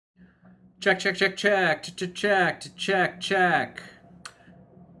Check, check, check, check, check.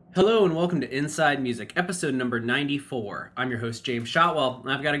 Hello and welcome to Inside Music, episode number 94. I'm your host, James Shotwell,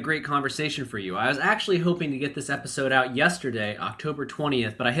 and I've got a great conversation for you. I was actually hoping to get this episode out yesterday, October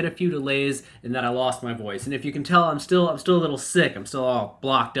 20th, but I hit a few delays in that I lost my voice. And if you can tell, I'm still a little sick. I'm still all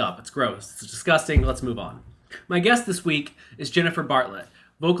blocked up. It's gross. It's disgusting. Let's move on. My guest this week is Jennifer Bartlett,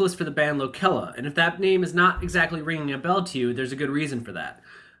 vocalist for the band Lokella. And if that name is not exactly ringing a bell to you, there's a good reason for that.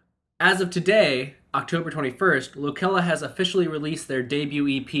 As of today, October 21st, Lokella has officially released their debut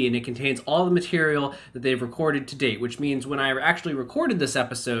EP, and it contains all the material that they've recorded to date, which means when I actually recorded this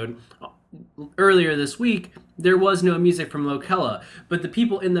episode earlier this week, there was no music from Lokella, but the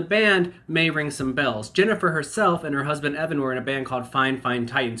people in the band may ring some bells. Jennifer herself and her husband Evan were in a band called Fine Fine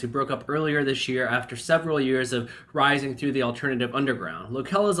Titans, who broke up earlier this year after several years of rising through the alternative underground.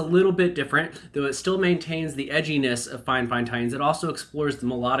 Lokella is a little bit different, though it still maintains the edginess of Fine Fine Titans. It also explores the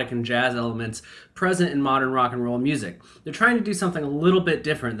melodic and jazz elements present in modern rock and roll music. They're trying to do something a little bit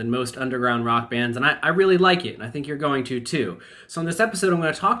different than most underground rock bands, and I really like it, and I think you're going to too. So in this episode, I'm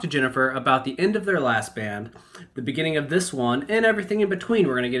going to talk to Jennifer about the end of their last band, the beginning of this one, and everything in between.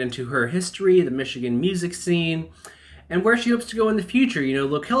 We're going to get into her history, the Michigan music scene, and where she hopes to go in the future. You know,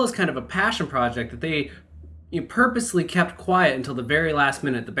 Lokella is kind of a passion project that they purposely kept quiet until the very last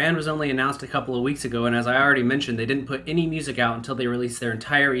minute. The band was only announced a couple of weeks ago, and as I already mentioned, they didn't put any music out until they released their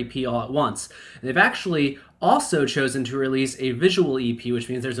entire EP all at once. And they've actually also chosen to release a visual EP, which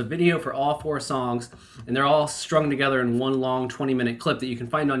means there's a video for all 4 songs, and they're all strung together in one long 20-minute clip that you can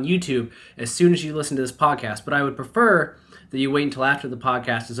find on YouTube as soon as you listen to this podcast. But I would prefer that you wait until after the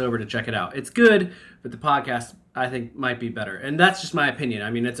podcast is over to check it out. It's good, but the podcast, I think, might be better. And that's just my opinion.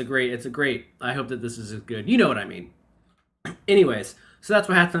 I mean, it's a great, I hope that this is good. You know what I mean. Anyways, so that's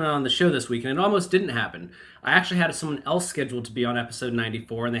what happened on the show this week, and it almost didn't happen. I actually had someone else scheduled to be on episode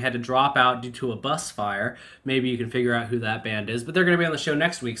 94, and they had to drop out due to a bus fire. Maybe you can figure out who that band is, but they're going to be on the show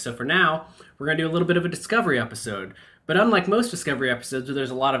next week. So for now, we're going to do a little bit of a discovery episode. But unlike most discovery episodes where there's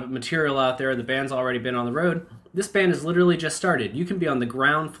a lot of material out there, the band's already been on the road, this band has literally just started. You can be on the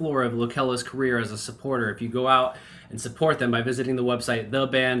ground floor of Lokella's career as a supporter if you go out and support them by visiting the website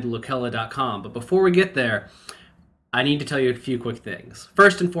thebandlokella.com. But before we get there, I need to tell you a few quick things.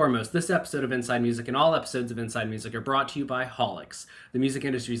 First and foremost, this episode of Inside Music and all episodes of Inside Music are brought to you by Holix, the music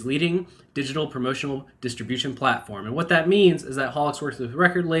industry's leading digital promotional distribution platform. And what that means is that Holix works with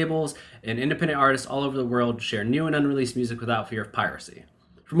record labels and independent artists all over the world to share new and unreleased music without fear of piracy.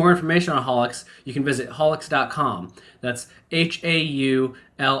 For more information on Holix, you can visit holix.com. That's HAULIX.com.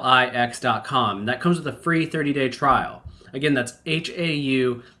 And that comes with a free 30-day trial. Again, that's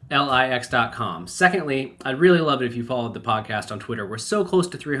HAULIX.com. Secondly, I'd really love it if you followed the podcast on Twitter. We're so close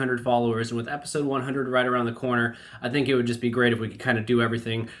to 300 followers, and with episode 100 right around the corner, I think it would just be great if we could kind of do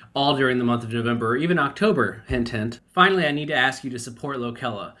everything all during the month of November, or even October, hint, hint. Finally, I need to ask you to support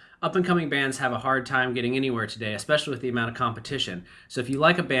Lokella. Up-and-coming bands have a hard time getting anywhere today, especially with the amount of competition. So if you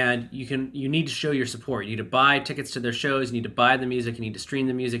like a band, you need to show your support. You need to buy tickets to their shows, you need to buy the music, you need to stream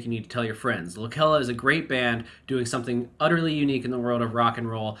the music, you need to tell your friends. Lokella is a great band doing something utterly unique in the world of rock and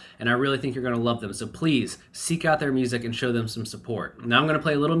roll, and I really think you're going to love them. So please, seek out their music and show them some support. Now I'm going to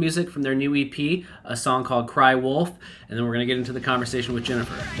play a little music from their new EP, a song called Cry Wolf, and then we're going to get into the conversation with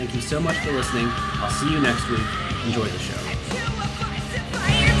Jennifer. Thank you so much for listening. I'll see you next week. Enjoy the show.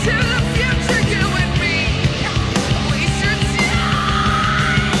 To the future, you and me. Waste your time.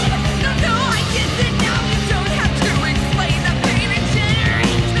 No, I didn't know. You don't have to explain the pain it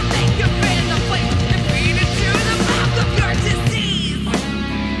generates to make your fan the flame and feed it to the mouth of your disease.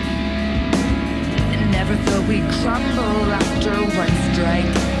 And never thought we'd crumble after one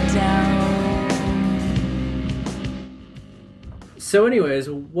strike down. So anyways,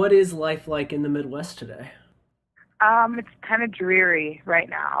 what is life like in the Midwest today? It's kind of dreary right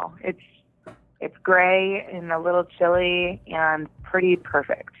now. It's gray and a little chilly and pretty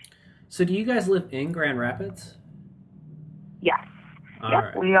perfect. So do you guys live in Grand Rapids? Yes. All Yep.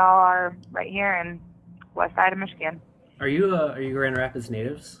 right. We all are right here in west side of Michigan. Are you Grand Rapids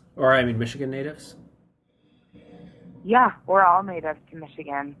natives? Or I mean Michigan natives? Yeah, we're all natives to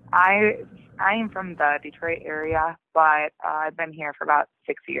Michigan. I am from the Detroit area, but I've been here for about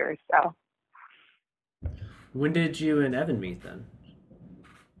 6 years, so. When did you and Evan meet then?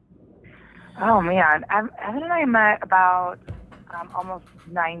 Oh man, Evan and I met about almost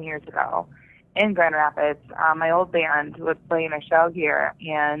 9 years ago in Grand Rapids. My old band was playing a show here,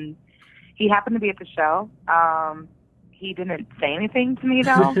 and he happened to be at the show. He didn't say anything to me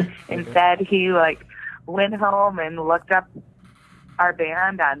though. Instead, he went home and looked up our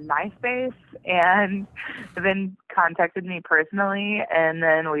band on MySpace, and then contacted me personally, and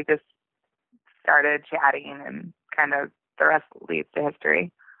then we just started chatting, and kind of the rest leads to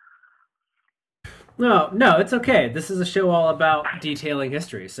history. No, no, it's okay. This is a show all about detailing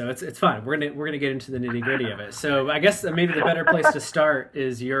history, so it's fine. We're gonna get into the nitty gritty of it. So I guess maybe the better place to start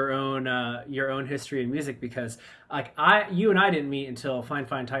is your own history in music, because like you and I didn't meet until Fine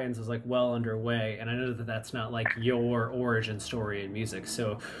Fine Titans was like well underway, and I know that that's not like your origin story in music.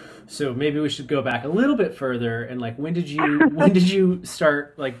 So maybe we should go back a little bit further and like when did you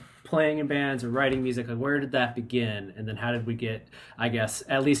start like playing in bands or writing music? Like where did that begin, and then how did we get, I guess,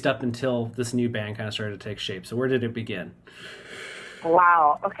 at least up until this new band kind of started to take shape? So where did it begin?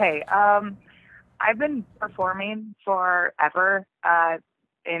 Wow. Okay. I've been performing forever.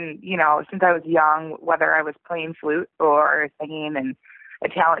 Since I was young, whether I was playing flute or singing in a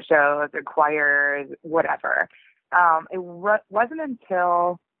talent shows or choirs, whatever. Wasn't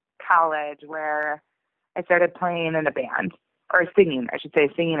until college where I started playing in a band, or singing, I should say,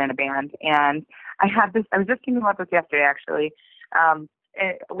 singing in a band. And I was just thinking about this yesterday, actually.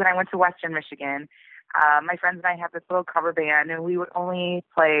 When I went to Western Michigan, my friends and I had this little cover band, and we would only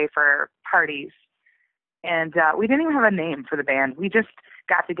play for parties. And we didn't even have a name for the band. We just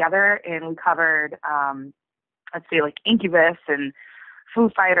got together and we covered, like Incubus and Foo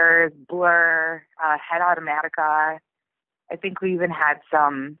Fighters, Blur, Head Automatica. I think we even had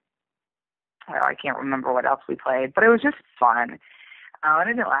some, I can't remember what else we played, but it was just fun. And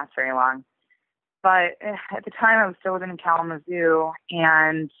it didn't last very long. But at the time I was still living in Kalamazoo,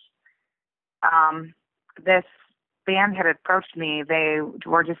 and this band had approached me. They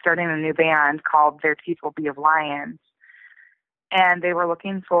were just starting a new band called Their Teeth Will Be of Lions. And they were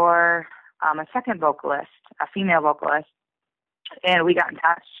looking for a second vocalist, a female vocalist. And we got in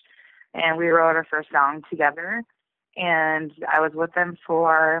touch, and we wrote our first song together. And I was with them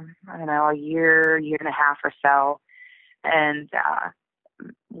for, I don't know, a year and a half or so. And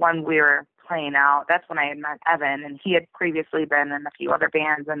when we were playing out, that's when I had met Evan, and he had previously been in a few other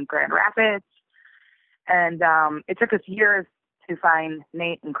bands in Grand Rapids. And it took us years to find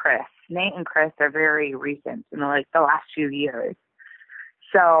Nate and Chris. Nate and Chris are very recent, in like the last few years.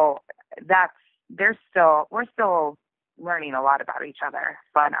 So we're still learning a lot about each other.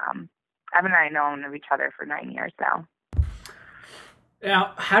 But Evan and I have known of each other for 9 years now.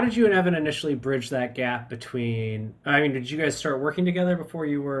 Now, how did you and Evan initially bridge that gap between, I mean, did you guys start working together before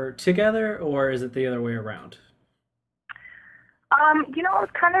you were together, or is it the other way around? It was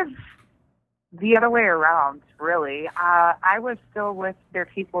kind of the other way around, really. I was still with Their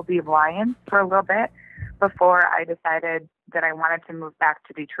Teeth Will Be of Lions for a little bit before I decided that I wanted to move back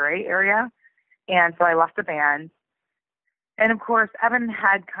to Detroit area. And so I left the band. And of course, Evan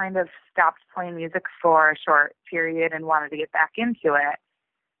had kind of stopped playing music for a short period and wanted to get back into it.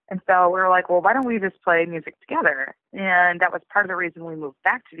 And so we were like, well, why don't we just play music together? And that was part of the reason we moved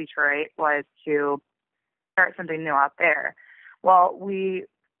back to Detroit, was to start something new out there. Well, we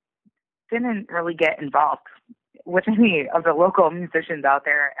didn't really get involved with any of the local musicians out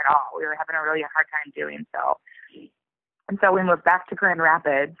there at all. We were having a really hard time doing so. And so we moved back to Grand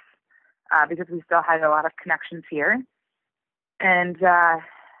Rapids because we still had a lot of connections here. And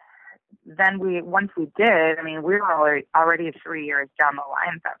then once we did, I mean, we were already 3 years down the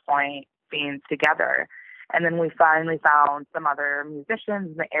line at that point, being together. And then we finally found some other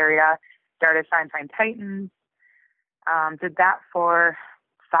musicians in the area, started Fine Fine Titans, did that for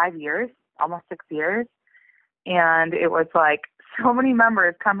 5 years, almost 6 years. And it was like so many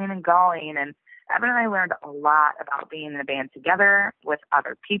members coming and going. And Evan and I learned a lot about being in a band together with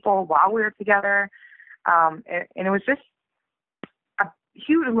other people while we were together. And it was just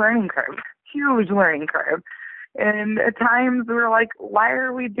huge learning curve. And at times we were like, why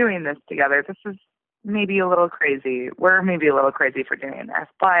are we doing this together? This is maybe a little crazy. We're maybe a little crazy for doing this.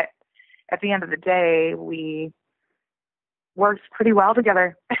 But at the end of the day, we worked pretty well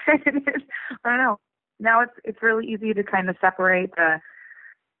together. I don't know. Now it's really easy to kind of separate the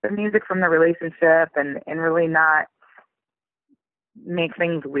music from the relationship and really not make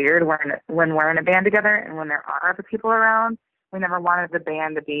things weird when we're in a band together and when there are other people around. We never wanted the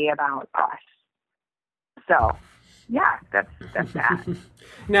band to be about us. So, yeah, that's that.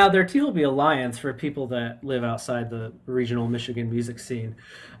 Now, Their Teeth Will Be Alliance, for people that live outside the regional Michigan music scene,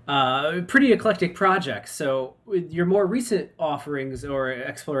 pretty eclectic project. So, your more recent offerings or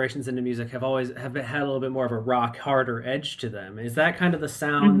explorations into music have had a little bit more of a rock, harder edge to them. Is that kind of the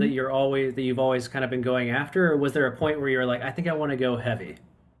sound that you've always kind of been going after, or was there a point where you're like, I think I want to go heavy?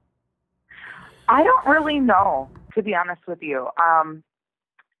 I don't really know, to be honest with you.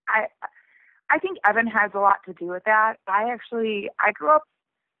 I think Evan has a lot to do with that. I grew up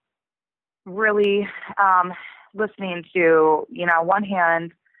really listening to, on one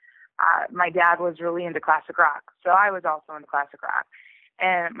hand, my dad was really into classic rock, so I was also into classic rock.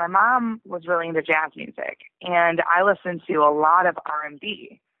 And my mom was really into jazz music, and I listened to a lot of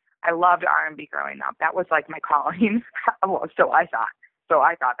R&B. I loved R&B growing up. That was like my calling. Well, so I thought. So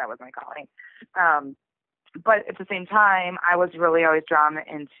I thought that was my calling. But at the same time, I was really always drawn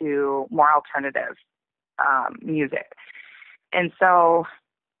into more alternative music. And so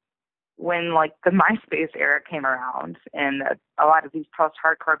when like the MySpace era came around and a lot of these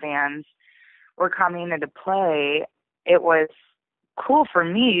post-hardcore bands were coming into play, it was cool for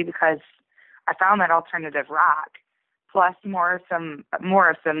me because I found that alternative rock plus more of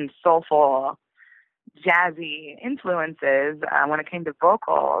some soulful, jazzy influences when it came to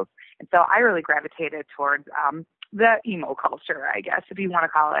vocals. And so I really gravitated towards the emo culture, I guess, if you want to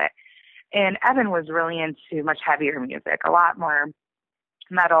call it. And Evan was really into much heavier music, a lot more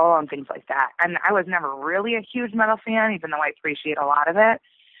metal and things like that. And I was never really a huge metal fan, even though I appreciate a lot of it.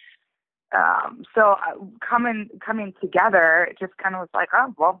 So coming together, it just kind of was like,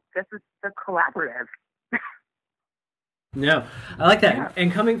 oh, well, this is the collaborative. No, I like that. Yeah.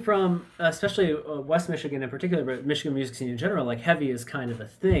 And coming from, especially West Michigan in particular, but Michigan music scene in general, like heavy is kind of a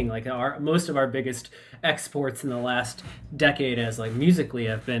thing. Like most of our biggest exports in the last decade as like musically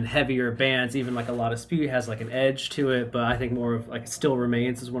have been heavier bands. Even like a lot of Speed has like an edge to it, but I think more of like Still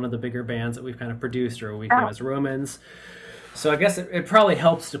Remains is one of the bigger bands that we've kind of produced, or we know as Romans. So I guess it probably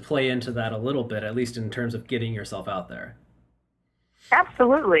helps to play into that a little bit, at least in terms of getting yourself out there.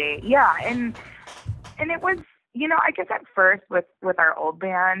 Absolutely. Yeah. And it was, I guess at first with our old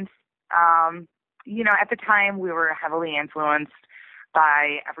band, at the time we were heavily influenced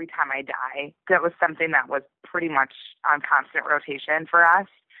by Every Time I Die. That was something that was pretty much on constant rotation for us.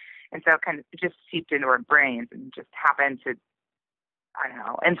 And so it kind of just seeped into our brains and just happened to, I don't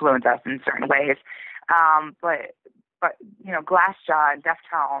know, influence us in certain ways. But Glassjaw and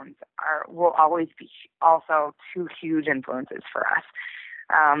Deftones will always be also two huge influences for us.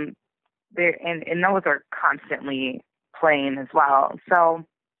 And those are constantly playing as well. So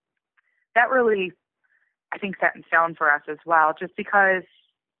that really, I think, set in stone for us as well, just because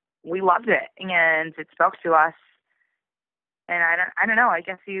we loved it and it spoke to us. And I don't know, I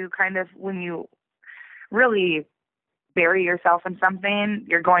guess you kind of, when you really bury yourself in something,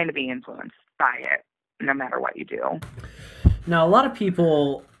 you're going to be influenced by it, no matter what you do. Now, a lot of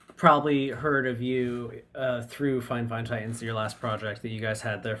people probably heard of you through Fine Fine Titans, your last project that you guys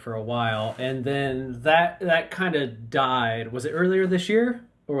had there for a while, and then that kind of died. Was it earlier this year,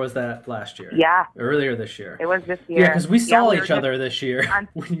 or was that last year? Yeah. Earlier this year. It was this year. Yeah, because we saw each other this year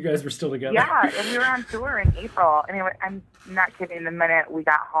when you guys were still together. Yeah, and we were on tour in April. Anyway, I'm not kidding. The minute we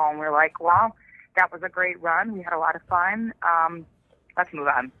got home, we were like, wow, that was a great run. We had a lot of fun. Let's move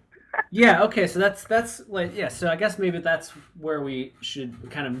on. Yeah, okay, so that's like, yeah, so I guess maybe that's where we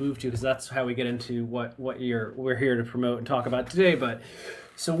should kind of move to, because that's how we get into what we're here to promote and talk about today. But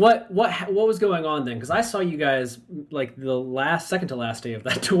so what was going on then? Because I saw you guys like the second to last day of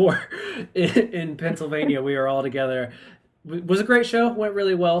that tour in Pennsylvania. We were all together. It was a great show, went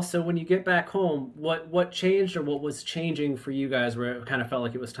really well. So when you get back home, what changed, or what was changing for you guys where it kind of felt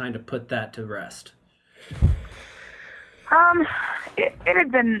like it was time to put that to rest? It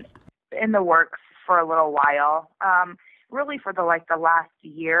had been in the works for a little while. Really for the last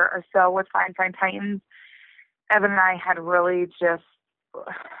year or so with Fine Fine Titans. Evan and I had really just,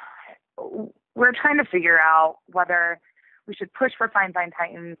 we're trying to figure out whether we should push for Fine Fine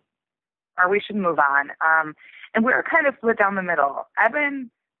Titans or we should move on. And we were kind of split down the middle.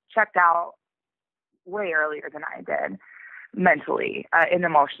 Evan checked out way earlier than I did, mentally and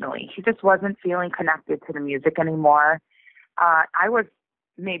emotionally. He just wasn't feeling connected to the music anymore. I was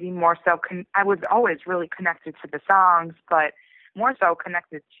maybe more so, I was always really connected to the songs, but more so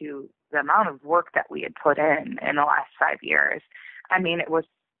connected to the amount of work that we had put in the last 5 years. I mean,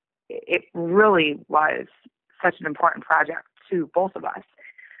 it really was such an important project to both of us.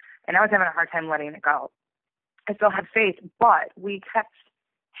 And I was having a hard time letting it go. I still had faith, but we kept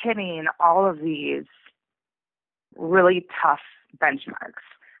hitting all of these really tough benchmarks.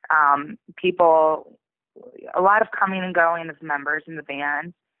 A lot of coming and going of members in the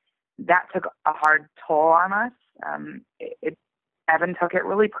band, that took a hard toll on us. Evan took it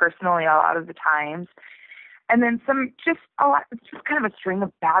really personally a lot of the times. And then just kind of a string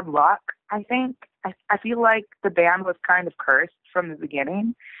of bad luck, I think. I feel like the band was kind of cursed from the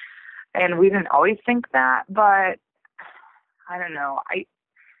beginning. And we didn't always think that, but I don't know. I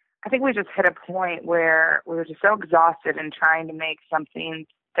think we just hit a point where we were just so exhausted in trying to make something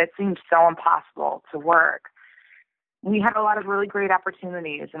that seemed so impossible to work. We had a lot of really great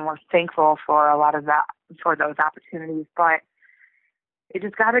opportunities, and we're thankful for a lot of that, for those opportunities. But it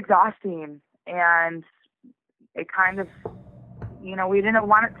just got exhausting, and it kind of, you know, we didn't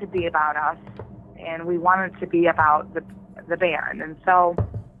want it to be about us, and we wanted it to be about the band. And so,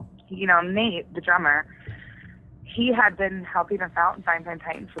 you know, Nate, the drummer, he had been helping us out in Fine Fine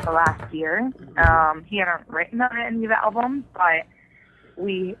Titans for the last year. He hadn't written on any of the albums, but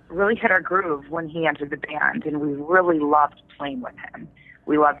we really hit our groove when he entered the band, and we really loved playing with him.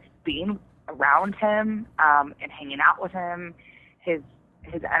 We loved being around him and hanging out with him. His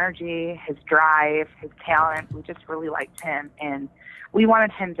energy, his drive, his talent, we just really liked him, and we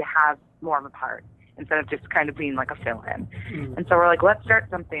wanted him to have more of a part instead of just kind of being like a fill-in. And so we're like, let's start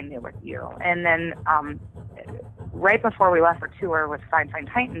something new with you. And then right before we left for tour with Fine Fine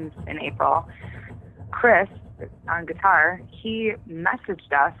Titans in April, Chris on guitar, he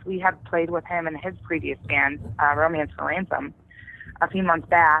messaged us. We had played with him in his previous band, Romance for Ransom, a few months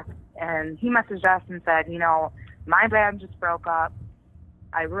back, and he messaged us and said, you know, my band just broke up.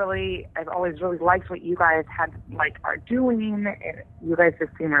 I've always really liked what you guys are doing. You guys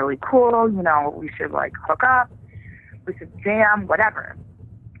just seem really cool. You know, we should like hook up. We should jam, whatever.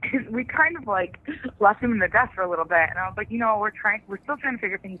 We kind of like left him in the dust for a little bit, and I was like, you know, we're still trying to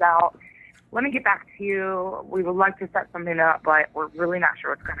figure things out. Let me get back to you. We would like to set something up, but we're really not sure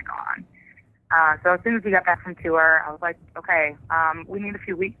what's going to go on. So as soon as we got back from tour, I was like, okay, we need a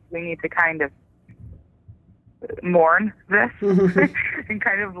few weeks. We need to kind of mourn this and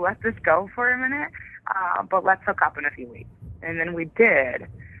kind of let this go for a minute. But let's hook up in a few weeks. And then we did.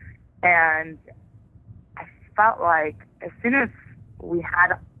 And I felt like as soon as we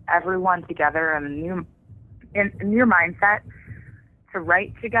had everyone together in a new mindset to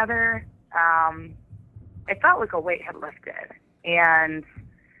write together, it felt like a weight had lifted. And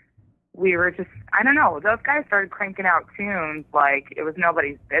we were just, I don't know, those guys started cranking out tunes like it was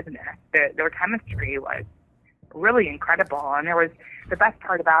nobody's business. Their chemistry was really incredible. And there was the best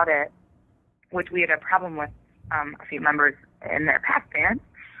part about it, which we had a problem with a few members in their past bands,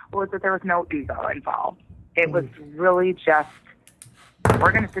 was that there was no ego involved. It was really just,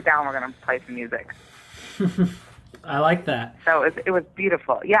 we're going to sit down, we're going to play some music. I like that. So it was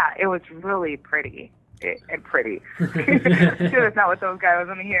beautiful. Yeah, it was really pretty. Pretty. Sure, that's not what those guys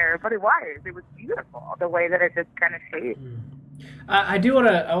want to hear, but it was. It was beautiful, the way that it just kind of shaped. I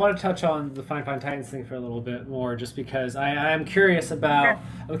want to touch on the Fine Fine Titans thing for a little bit more, just because I'm curious about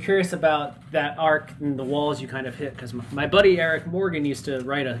that arc and the walls you kind of hit. Because my buddy Eric Morgan used to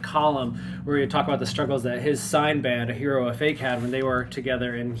write a column where he would talk about the struggles that his sign band, A Hero of Fake, had when they were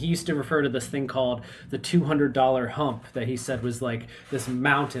together, and he used to refer to this thing called the $200 hump that he said was like this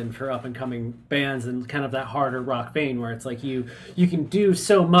mountain for up and coming bands and kind of that harder rock vein, where it's like you can do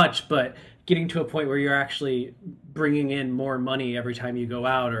so much, but getting to a point where you're actually bringing in more money every time you go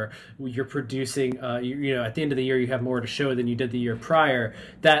out, or you're producing, you know, at the end of the year you have more to show than you did the year prior.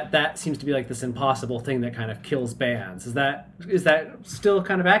 That seems to be like this impossible thing that kind of kills bands. Is that still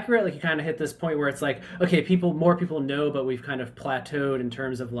kind of accurate? Like you kind of hit this point where it's like, okay, more people know, but we've kind of plateaued in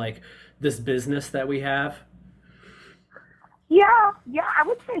terms of like this business that we have. Yeah, I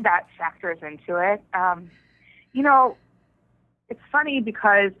would say that factors into it. You know, it's funny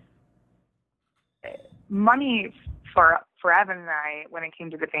because money for Evan and I, when it came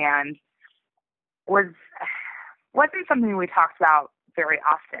to the band, wasn't something we talked about very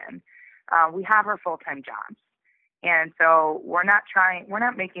often. We have our full-time jobs, and so we're not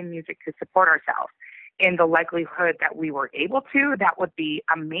making music to support ourselves. In the likelihood that we were able to, that would be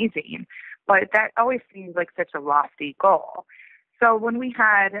amazing, but that always seems like such a lofty goal. So when we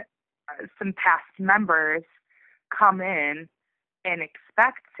had some past members come in and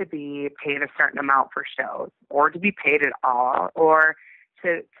expect to be paid a certain amount for shows, or to be paid at all, or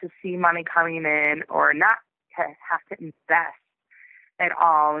to see money coming in, or not have to invest at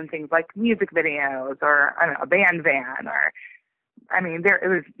all in things like music videos, or I don't know, a band van, or it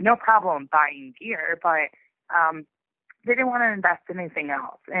was no problem buying gear, but they didn't want to invest in anything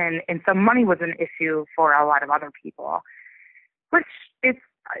else, and so money was an issue for a lot of other people, which is,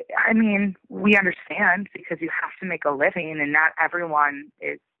 we understand, because you have to make a living, and not everyone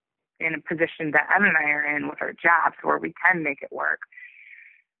is in a position that Evan and I are in with our jobs where we can make it work.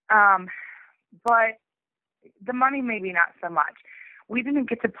 But the money, maybe not so much. We didn't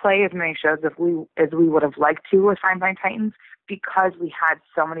get to play as many shows as we would have liked to with Fine Fine Titans, because we had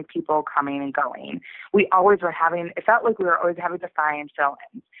so many people coming and going. It felt like we were always having to find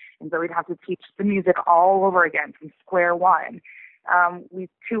fill-ins. And so we'd have to teach the music all over again from square one. We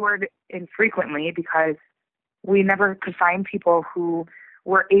toured infrequently because we never could find people who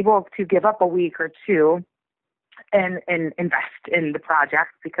were able to give up a week or two and invest in the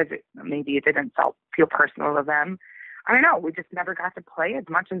project, because maybe it didn't feel personal to them, I don't know, we just never got to play as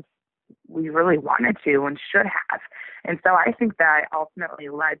much as we really wanted to and should have. And so I think that ultimately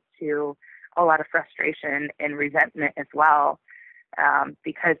led to a lot of frustration and resentment as well,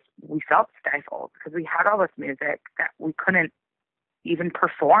 because we felt stifled, because we had all this music that we couldn't even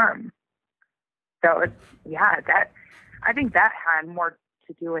perform. So I think that had more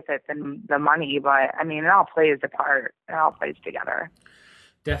to do with it than the money, but I mean, it all plays a part. It all plays together.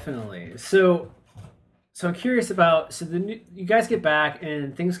 Definitely. So I'm curious about, you guys get back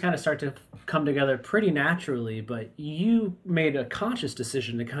and things kind of start to come together pretty naturally, but you made a conscious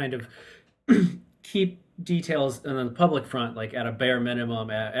decision to kind of keep details on the public front, like at a bare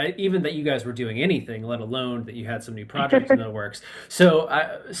minimum, even that you guys were doing anything, let alone that you had some new projects in the works. So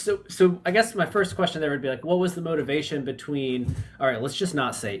I guess my first question there would be like, what was the motivation between, all right, let's just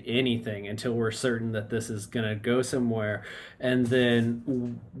not say anything until we're certain that this is going to go somewhere, and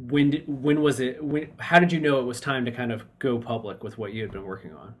then how did you know it was time to kind of go public with what you had been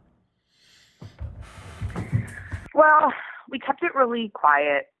working on? Well, we kept it really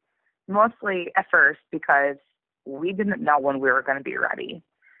quiet, mostly at first because we didn't know when we were going to be ready.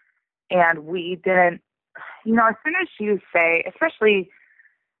 And we didn't, as soon as you say, especially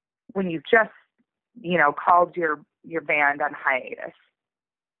when you just, called your band on hiatus,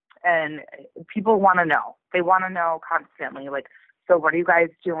 and people want to know. They want to know constantly, like, so what are you guys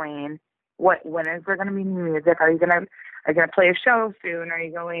doing? When is there going to be new music? Are you going to play a show soon? Are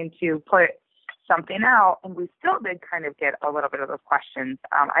you going to put something out? And we still did kind of get a little bit of those questions.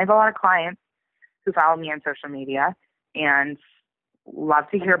 I have a lot of clients who follow me on social media and love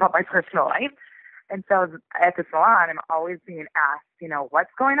to hear about my personal life. And so at the salon, I'm always being asked,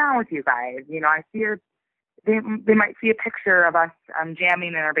 what's going on with you guys? I see they might see a picture of us jamming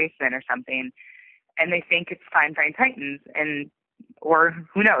in our basement or something, and they think it's Fine Titans, or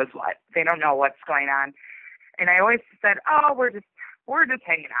who knows what. They don't know what's going on. And I always said, oh, we're just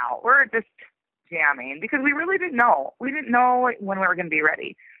hanging out. We're just jamming, because we really didn't know. We didn't know when we were going to be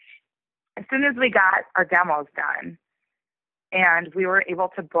ready. As soon as we got our demos done and we were able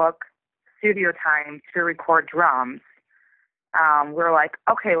to book studio time to record drums, we were like,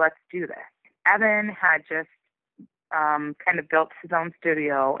 okay, let's do this. Evan had just kind of built his own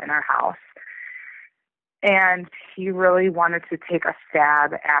studio in our house, and he really wanted to take a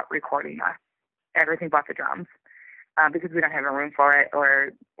stab at recording us, everything but the drums. Because we don't have a room for it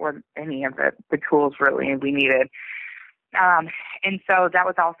or any of the tools really we needed. And so that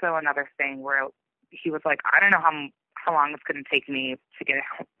was also another thing where he was like, I don't know how long it's going to take me to get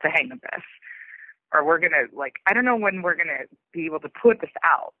the hang of this. Or we're going to, I don't know when we're going to be able to put this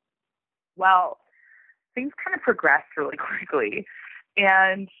out. Well, things kind of progressed really quickly.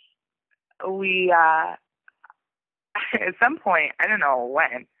 And we, at some point, I don't know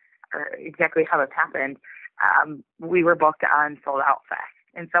when or exactly how this happened, we were booked on Sold Out Fest.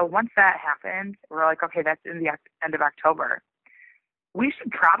 And so once that happened, we're like, okay, that's in the end of October. We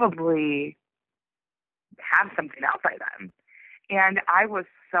should probably have something out by then. And I was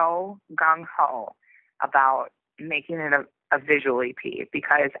so gung-ho about making it a visual EP,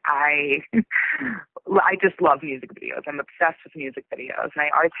 because I just love music videos. I'm obsessed with music videos, and I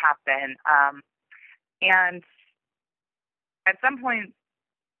always have been. And at some point,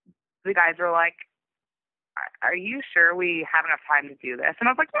 the guys were like, are you sure we have enough time to do this? And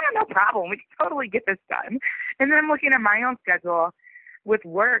I was like, yeah, no problem. We can totally get this done. And then I'm looking at my own schedule with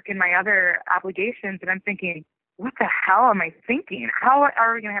work and my other obligations, and I'm thinking, what the hell am I thinking? How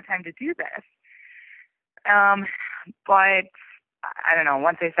are we going to have time to do this? But I don't know.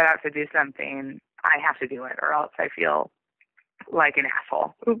 Once I set out to do something, I have to do it, or else I feel like an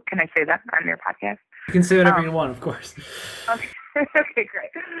asshole. Ooh, can I say that on your podcast? You can say whatever you want, of course. Okay. Okay,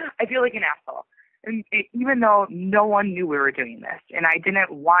 great. I feel like an asshole. And even though no one knew we were doing this, and I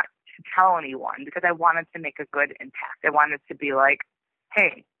didn't want to tell anyone, because I wanted to make a good impact. I wanted to be like,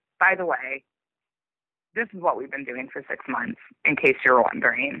 hey, by the way, this is what we've been doing for 6 months, in case you're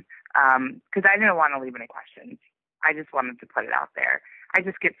wondering. Because I didn't want to leave any questions. I just wanted to put it out there. I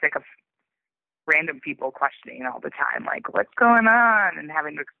just get sick of random people questioning all the time, like, what's going on, and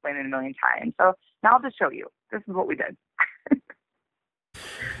having to explain it a million times. So now I'll just show you. This is what we did.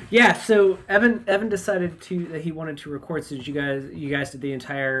 Yeah, so Evan decided that he wanted to record. So you guys did the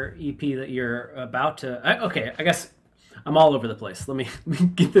entire EP that you're about to. I guess I'm all over the place. Let me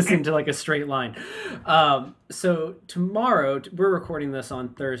get this into like a straight line. So tomorrow, we're recording this on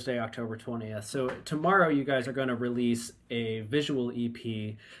Thursday, October 20th. So tomorrow, you guys are going to release a visual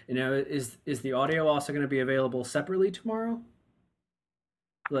EP. Is the audio also going to be available separately tomorrow?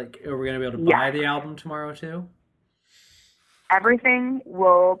 Like, are we going to be able to buy the album tomorrow too? Everything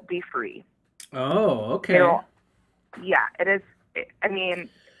will be free. Oh, okay. yeah, it is. I mean,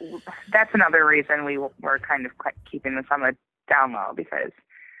 that's another reason we're kind of keeping this on the down low, because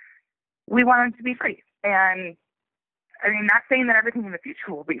we want it to be free. And I mean, not saying that everything in the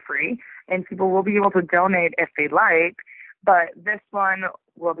future will be free and people will be able to donate if they'd like, but this one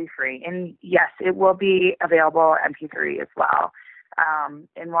will be free. And yes, it will be available MP3 as well.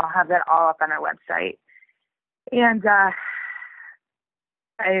 And we'll have that all up on our website. And I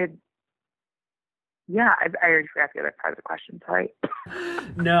already forgot the other part of the question. Sorry.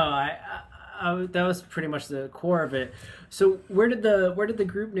 No, I that was pretty much the core of it. So where did the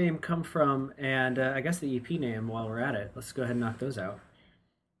group name come from, and I guess the EP name? While we're at it, let's go ahead and knock those out.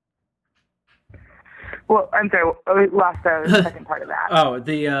 Well, I'm sorry, we lost the second part of that. Oh,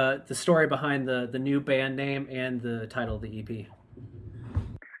 the story behind the new band name and the title of the EP.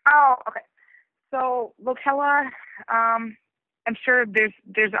 Oh, okay. So Lokella, I'm sure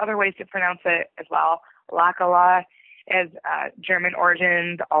there's other ways to pronounce it as well. Lokella is German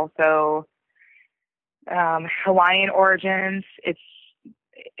origins, also Hawaiian origins. It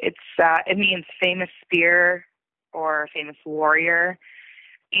means famous spear or famous warrior,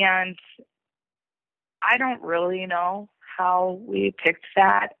 and I don't really know how we picked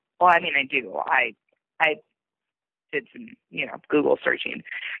that. Well, I mean, I do. I did some, Google searching,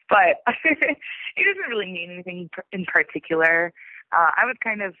 but it doesn't really mean anything in particular. I was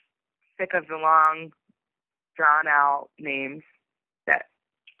kind of sick of the long, drawn-out names that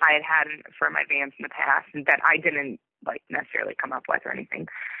I had for my bands in the past, and that I didn't necessarily come up with or anything.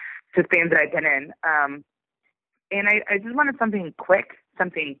 Just bands that I've been in, and I just wanted something quick,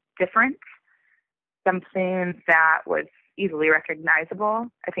 something different, something that was easily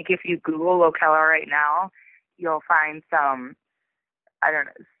recognizable. I think if you Google Lokella right now, you'll find some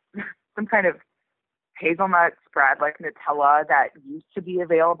kind of hazelnut spread like Nutella that used to be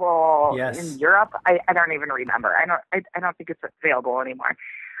available in Europe. I don't even remember. I don't think it's available anymore.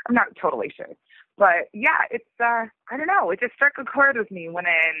 I'm not totally sure. But yeah, it's I don't know. It just struck a chord with me when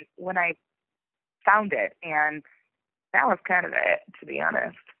I found it, and that was kind of it, to be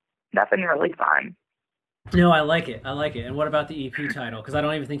honest. Nothing really fun. No, I like it. And what about the EP title? Because I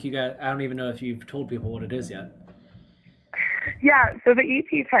don't even know if you've told people what it is yet. Yeah, so the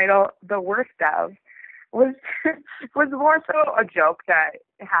EP title, The Worst Of, was more so a joke that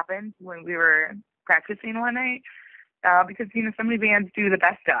happened when we were practicing one night, because so many bands do the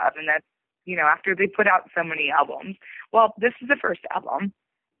best of, and that's after they put out so many albums. Well, this is the first album,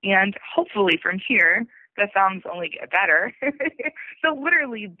 and hopefully from here the songs only get better. So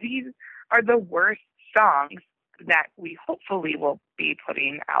literally, these are the worst songs that we hopefully will be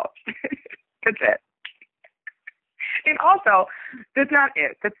putting out. That's it. And also, that's not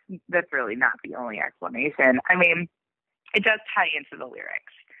it. That's really not the only explanation. I mean, it does tie into the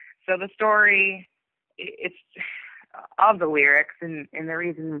lyrics. So the story, it's of the lyrics, and the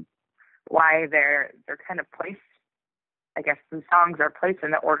reason why they're kind of placed, I guess the songs are placed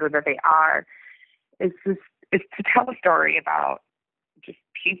in the order that they are, is to tell a story about just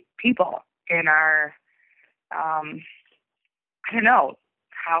people in our, I don't know,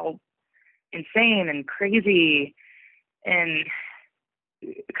 how insane and crazy and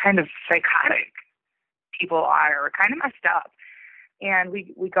kind of psychotic people are, or kind of messed up. And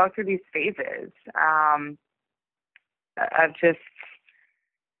we go through these phases of just,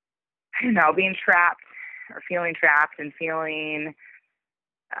 I don't know, being trapped or feeling trapped and feeling,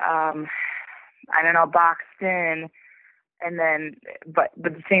 I don't know, boxed in. And then, but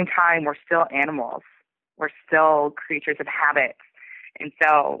at the same time, we're still animals. We're still creatures of habit. And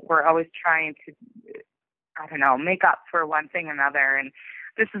so we're always trying to, I don't know, make up for one thing or another. And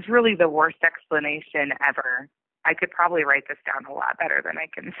this is really the worst explanation ever. I could probably write this down a lot better than I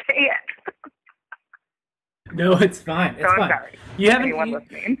can say it. No, it's fine. It's fine. Sorry.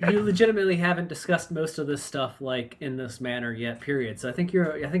 You legitimately haven't discussed most of this stuff in this manner yet. Period. So I think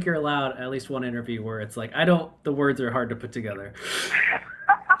you're allowed at least one interview where it's like, the words are hard to put together.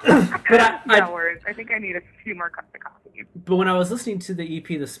 But no worries. I think I need a few more cups of coffee. But when I was listening to the EP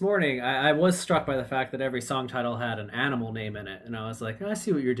this morning, I was struck by the fact that every song title had an animal name in it, and I was like, I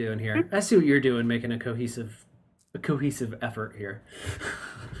see what you're doing here. I see what you're doing, making a cohesive effort here.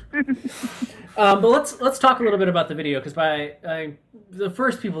 But let's talk a little bit about the video, because the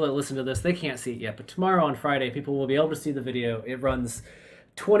first people that listen to this, they can't see it yet, but tomorrow on Friday people will be able to see the video. It runs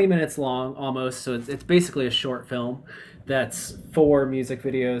 20 minutes long almost, so it's basically a short film that's 4 music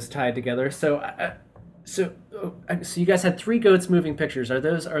videos tied together. So you guys had 3 goats moving pictures. Are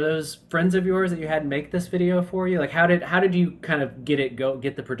those friends of yours that you had make this video for you? Like, how did you kind of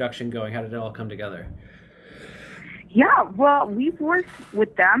get the production going? How did it all come together? Yeah, well, we've worked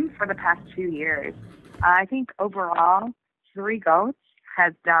with them for the past 2 years, I think overall, Three Goats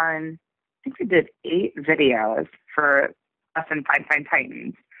has done, I think we did 8 videos for us and Fine Fine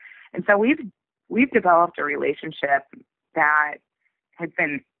Titans. And so we've developed a relationship that has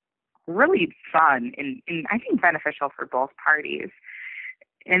been really fun and I think beneficial for both parties.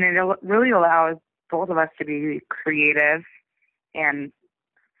 And it really allows both of us to be creative and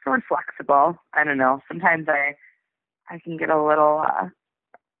sort of flexible. I don't know. Sometimes I can get a little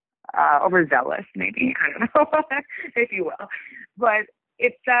overzealous, maybe. I don't know, if you will. But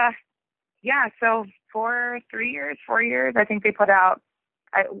it's, yeah, so for 4 years, I think they put out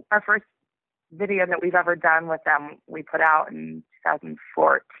our first video that we've ever done with them. We put out in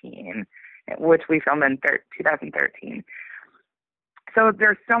 2014, which we filmed in 2013. So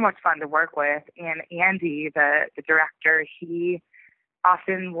they're so much fun to work with. And Andy, the director, he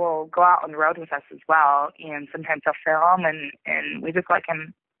often will go out on the road with us as well. And sometimes he'll film, and we just like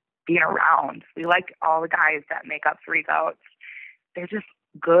him being around. We like all the guys that make up Three Goats. They're just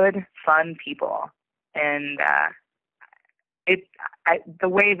good, fun people. And the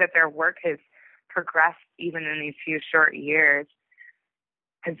way that their work has progressed even in these few short years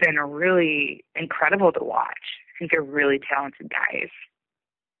has been really incredible to watch. I think they're really talented guys.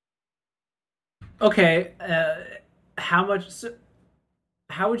 Okay, how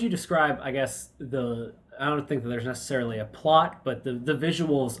would you describe, I guess, I don't think that there's necessarily a plot, but the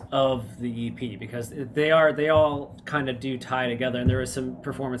visuals of the EP, because they all kind of do tie together, and there is some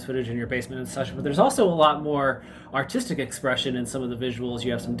performance footage in your basement and such, but there's also a lot more artistic expression in some of the visuals.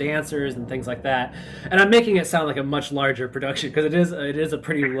 You have some dancers and things like that, and I'm making it sound like a much larger production because it is a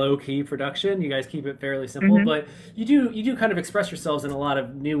pretty low-key production. You guys keep it fairly simple, Mm-hmm. but you do kind of express yourselves in a lot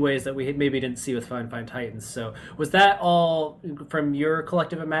of new ways that we maybe didn't see with Fine Fine Titans. So was that all from your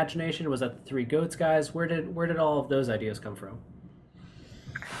collective imagination? Was that the Three Goats guys? Where did all of those ideas come from?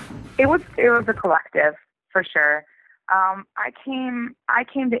 It was a collective for sure. I came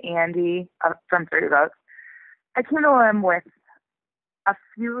to Andy from Three Goats. I came to him with a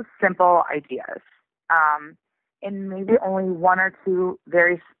few simple ideas, and maybe only one or two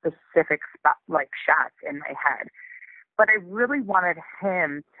very specific shots in my head. But I really wanted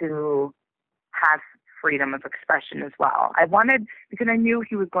him to have freedom of expression as well. Because I knew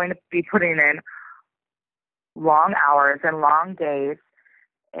he was going to be putting in long hours and long days,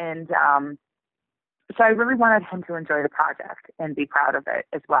 and so I really wanted him to enjoy the project and be proud of it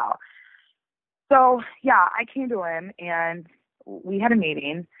as well. So yeah, I came to him and we had a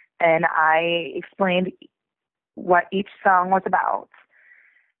meeting, and I explained what each song was about,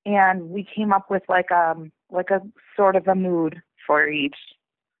 and we came up with like a sort of a mood for each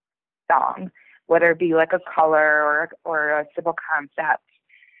song, whether it be like a color or a simple concept.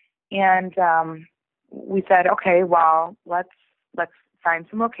 And we said, okay, well, let's find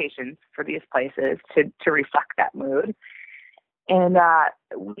some locations for these places to reflect that mood. And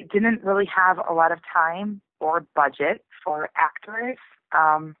we didn't really have a lot of time or budget for actors.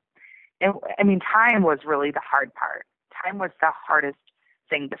 And I mean, time was really the hard part. Time was the hardest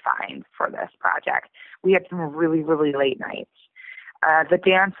thing to find for this project. We had some really, really late nights. The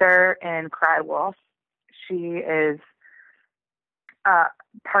dancer in Cry Wolf, she is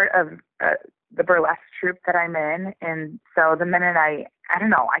part of the burlesque troupe that I'm in. And so the minute I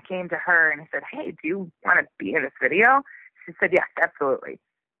came to her and I said, hey, do you want to be in this video? She said, yes, absolutely.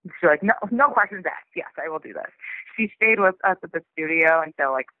 She's like, no questions asked. Yes, I will do this. She stayed with us at the studio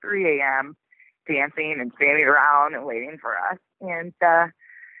until like 3 a.m. dancing and standing around and waiting for us. And so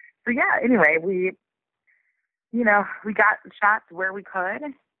yeah, anyway, we got shots where we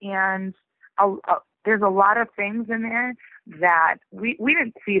could, and there's a lot of things in there that we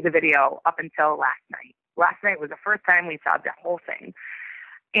didn't see the video up until last night. Last night was the first time we saw the whole thing.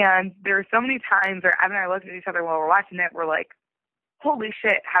 And there were so many times where Evan and I looked at each other while we're watching it, we're like, holy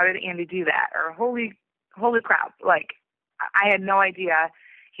shit, how did Andy do that? Or holy crap. Like, I had no idea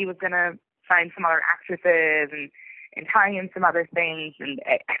he was going to find some other actresses and tie in some other things. And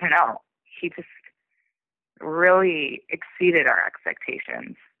I don't know, he just really exceeded our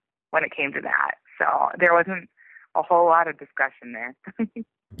expectations when it came to that. So there wasn't a whole lot of discussion there.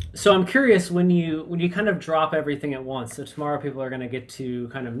 So I'm curious, when you kind of drop everything at once, so tomorrow people are going to get to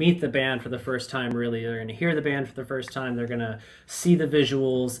kind of meet the band for the first time, really. They're going to hear the band for the first time. They're going to see the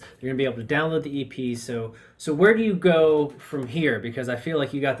visuals. They're going to be able to download the EP. So where do you go from here? Because I feel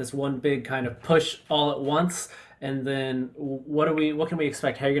like you got this one big kind of push all at once. And then what can we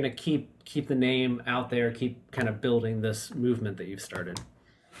expect? How are you going to keep the name out there, keep kind of building this movement that you've started?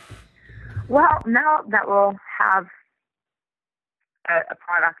 Well, now that we'll have a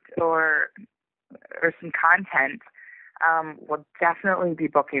product or some content, we'll definitely be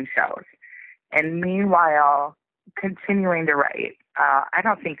booking shows. and meanwhile continuing to write. I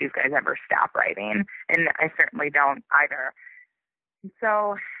don't think these guys ever stop writing, and I certainly don't either.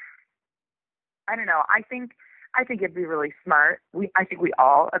 So I don't know. I think it'd be really smart. I think we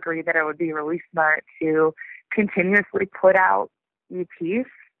all agree that it would be really smart to continuously put out EPs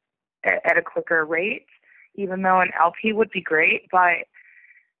at a quicker rate, even though an LP would be great. But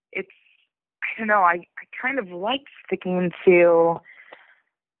I don't know. I kind of like sticking to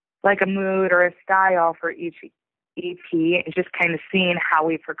like a mood or a style for each EP and just kind of seeing how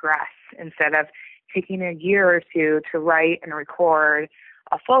we progress instead of taking a year or two to write and record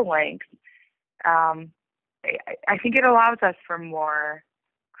a full length. I think it allows us for more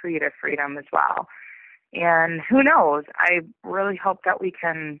creative freedom as well. And who knows? I really hope that we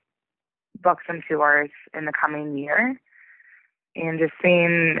can book some tours in the coming year and just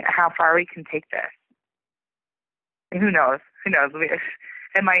seeing how far we can take this. And who knows?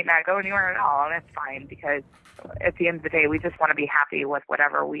 It might not go anywhere at all, and that's fine, because at the end of the day, we just want to be happy with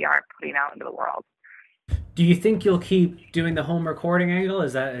whatever we are putting out into the world. Do you think you'll keep doing the home recording angle?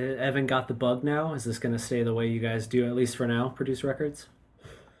 Is that Evan got the bug now? Is this going to stay the way you guys do, at least for now, produce records?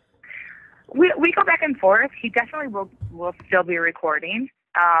 We go back and forth. He definitely will still be recording.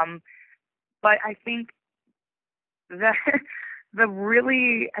 But I think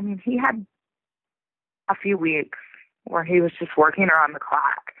he had a few weeks where he was just working around the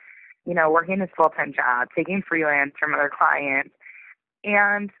clock, working his full-time job, taking freelance from other clients,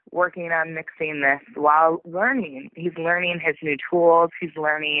 and working on mixing this while learning. He's learning his new tools. He's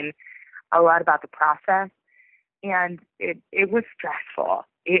learning a lot about the process. And it was stressful.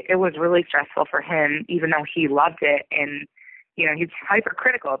 It was really stressful for him, even though he loved it. And, he's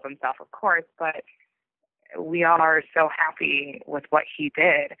hypercritical of himself, of course, but we all are so happy with what he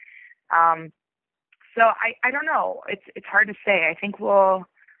did. So I don't know. It's hard to say. I think we'll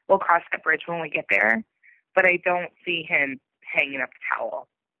cross that bridge when we get there, but I don't see him hanging up the towel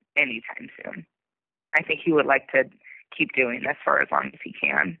anytime soon. I think he would like to keep doing this for as long as he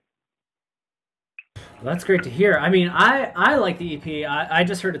can. Well, that's great to hear. I mean, I like the EP. I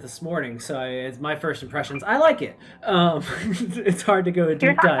just heard it this morning, so it's my first impressions. I like it. It's hard to go a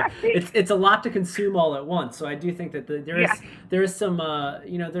deep dive. It's a lot to consume all at once. So I do think that there is some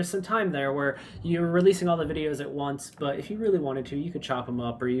there's some time there where you're releasing all the videos at once. But if you really wanted to, you could chop them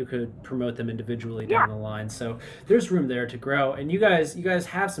up, or you could promote them individually down the line. So there's room there to grow. And you guys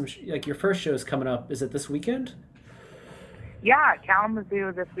have some your first show is coming up. Is it this weekend? Yeah,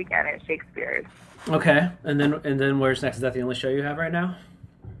 Kalamazoo this weekend at Shakespeare's. Okay, and then where's next? Is that the only show you have right now?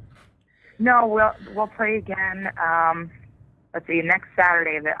 No, we'll play again. Let's see, next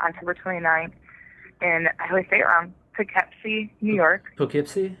Saturday, October 29th, in, I always say it wrong, Poughkeepsie, New York.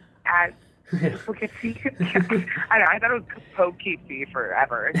 Poughkeepsie? At Poughkeepsie. I don't know. I thought it was Poughkeepsie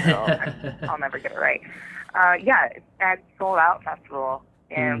forever, so I'll never get it right. It's at Sold Out Festival.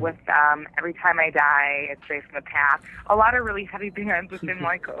 And with Every Time I Die, It's Straight from the Past, a lot of really heavy bands have been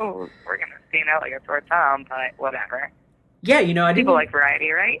like, oh, we're going to stand out like a sore thumb, but whatever. Yeah, I people like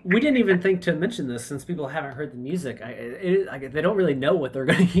variety, right? We didn't even think to mention this since people haven't heard the music. They don't really know what they're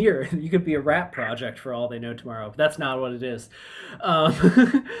going to hear. You could be a rap project for all they know tomorrow, but that's not what it is.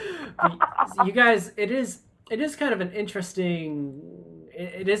 You guys, it is kind of an interesting.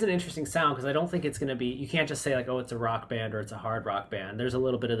 It is an interesting sound, because I don't think it's going to be. You can't just say like, oh, it's a rock band or it's a hard rock band. There's a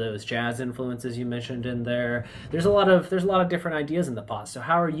little bit of those jazz influences you mentioned in there. There's a lot of different ideas in the pot. So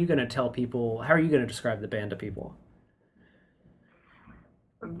how are you going to tell people? How are you going to describe the band to people?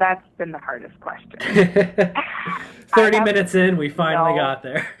 That's been the hardest question. 30 minutes in, we finally got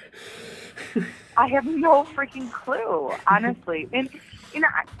there. I have no freaking clue, honestly. And,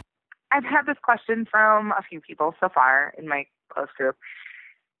 I've had this question from a few people so far in my close group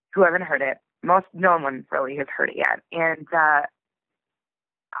who haven't heard it. No one really has heard it yet. And I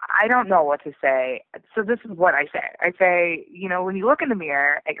don't know what to say. So this is what I say. I say, when you look in the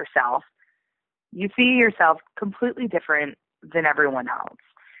mirror at yourself, you see yourself completely different than everyone else.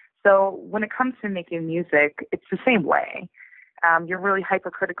 So when it comes to making music, it's the same way. You're really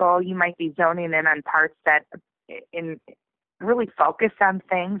hypercritical. You might be zoning in on parts that really focus on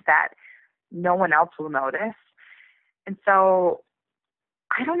things that no one else will notice. And so,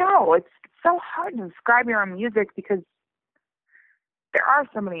 I don't know. It's so hard to describe your own music because there are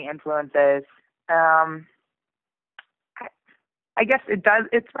so many influences. I guess it does.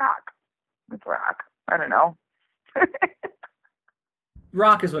 It's rock. It's rock. I don't know.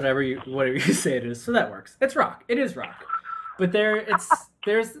 Rock is whatever you say it is, so that works. It's rock. It is rock. But there's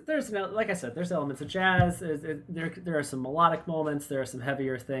like I said, there's elements of jazz. There are some melodic moments. There are some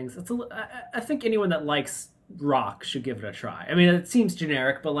heavier things. I think anyone that likes rock should give it a try. I mean, it seems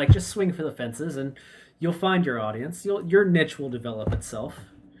generic, but like just swing for the fences and you'll find your audience. Your niche will develop itself.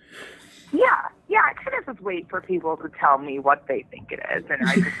 Yeah, I kind of just wait for people to tell me what they think it is, and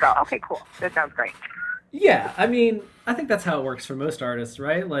I just go, okay, cool, that sounds great. Yeah, I mean, I think that's how it works for most artists,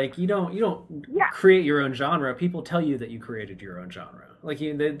 right? Like you don't create your own genre. People tell you that you created your own genre. Like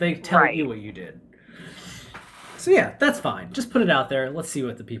they tell you what you did. So yeah, that's fine. Just put it out there. Let's see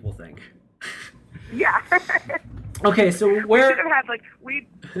what the people think. Yeah. Okay, so where? We should have had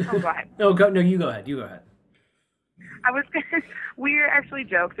Oh, go ahead. No, you go ahead. You go ahead. I was. We actually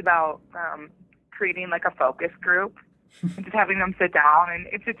joked about creating like a focus group and just having them sit down and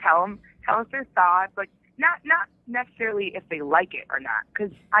to tell us their thoughts, like not necessarily if they like it or not,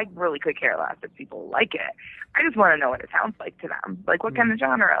 because I really could care less if people like it. I just want to know what it sounds like to them, like what kind of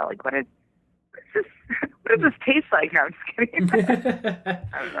genre, like what does this taste like? No, I'm just kidding.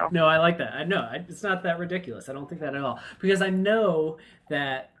 I don't know. No, I like that. I know it's not that ridiculous. I don't think that at all, because I know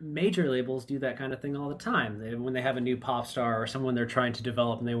that major labels do that kind of thing all the time. When they have a new pop star or someone they're trying to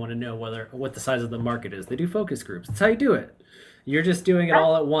develop and they want to know what the size of the market is, they do focus groups. That's how you do it. You're just doing it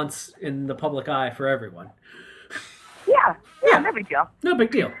all at once in the public eye for everyone. Yeah, no big deal. No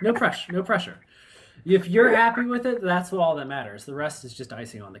big deal. No pressure. No pressure. If you're happy with it, that's all that matters. The rest is just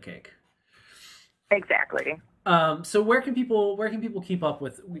icing on the cake. Exactly. So where can people keep up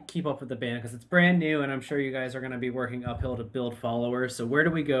with the band, because it's brand new and I'm sure you guys are going to be working uphill to build followers. So where do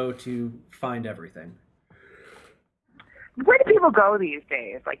we go to find everything? Where do people go these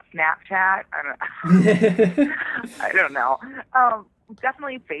days? Like Snapchat? I don't know.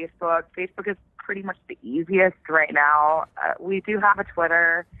 Definitely Facebook. Facebook is pretty much the easiest right now. We do have a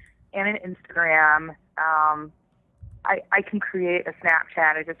Twitter and an Instagram. I can create a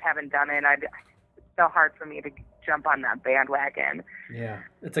Snapchat. I just haven't done it. It's so hard for me to jump on that bandwagon. Yeah,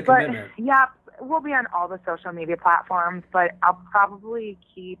 it's a commitment. But, yeah, we'll be on all the social media platforms, but I'll probably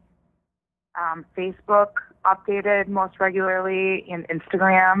keep Facebook updated most regularly, and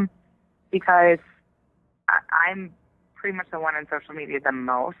Instagram, because I'm pretty much the one on social media the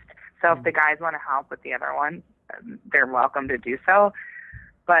most. So if the guys want to help with the other one, they're welcome to do so.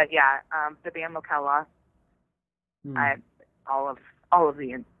 But yeah, the band Lokella, all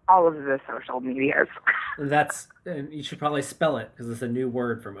of the social medias. And you should probably spell it, because it's a new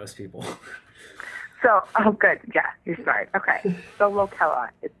word for most people. So, good. Yeah, you're smart. Okay. So Lokella,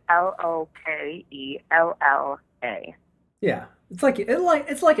 it's Lokella. Yeah. It's like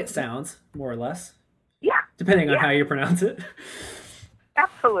it sounds, more or less. Yeah. Depending on how you pronounce it.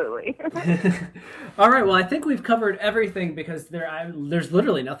 Absolutely. All right. Well, I think we've covered everything, because there's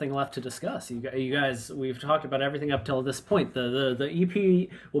literally nothing left to discuss. You guys, we've talked about everything up till this point. The EP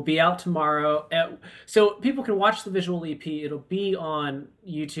will be out tomorrow, so people can watch the visual EP. It'll be on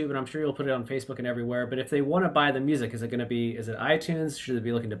YouTube, and I'm sure you'll put it on Facebook and everywhere. But if they want to buy the music, is it iTunes? Should they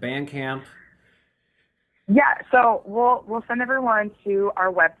be looking to Bandcamp? Yeah. So we'll send everyone to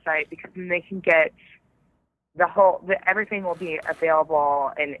our website, because then they can get everything will be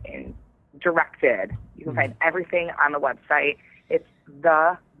available and directed. You can find everything on the website. It's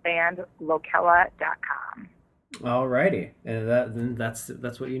thebandlokella.com. Alrighty, and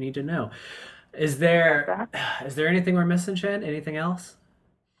that's what you need to know. Is there anything we're missing, Jen? Anything else?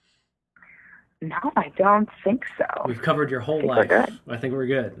 No, I don't think so. We've covered your whole life. I think we're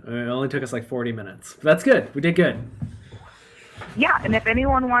good. It only took us like 40 minutes. But that's good. We did good. Yeah, and if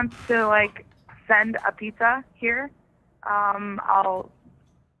anyone wants to send a pizza here, that'd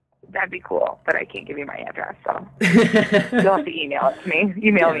be cool, but I can't give you my address, so you'll have to email it to me.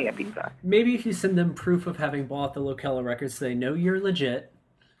 Email me a pizza. Maybe if you send them proof of having bought the Lokella records, so they know you're legit,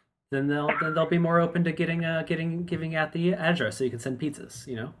 then they'll be more open to giving out the address, so you can send pizzas.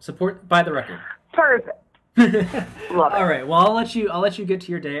 Support, buy the record. Perfect. Love it. All right. Well, I'll let you get to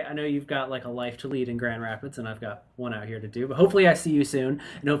your day. I know you've got a life to lead in Grand Rapids, and I've got one out here to do. But hopefully, I see you soon,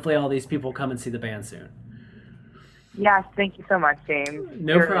 and hopefully, all these people come and see the band soon. Yes, thank you so much, James.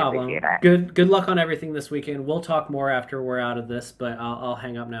 No problem. Good luck on everything this weekend. We'll talk more after we're out of this, but I'll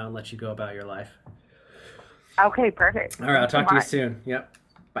hang up now and let you go about your life. Okay, perfect. All right. I'll talk to you soon. Yep.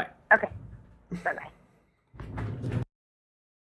 Bye. Okay. Bye-bye.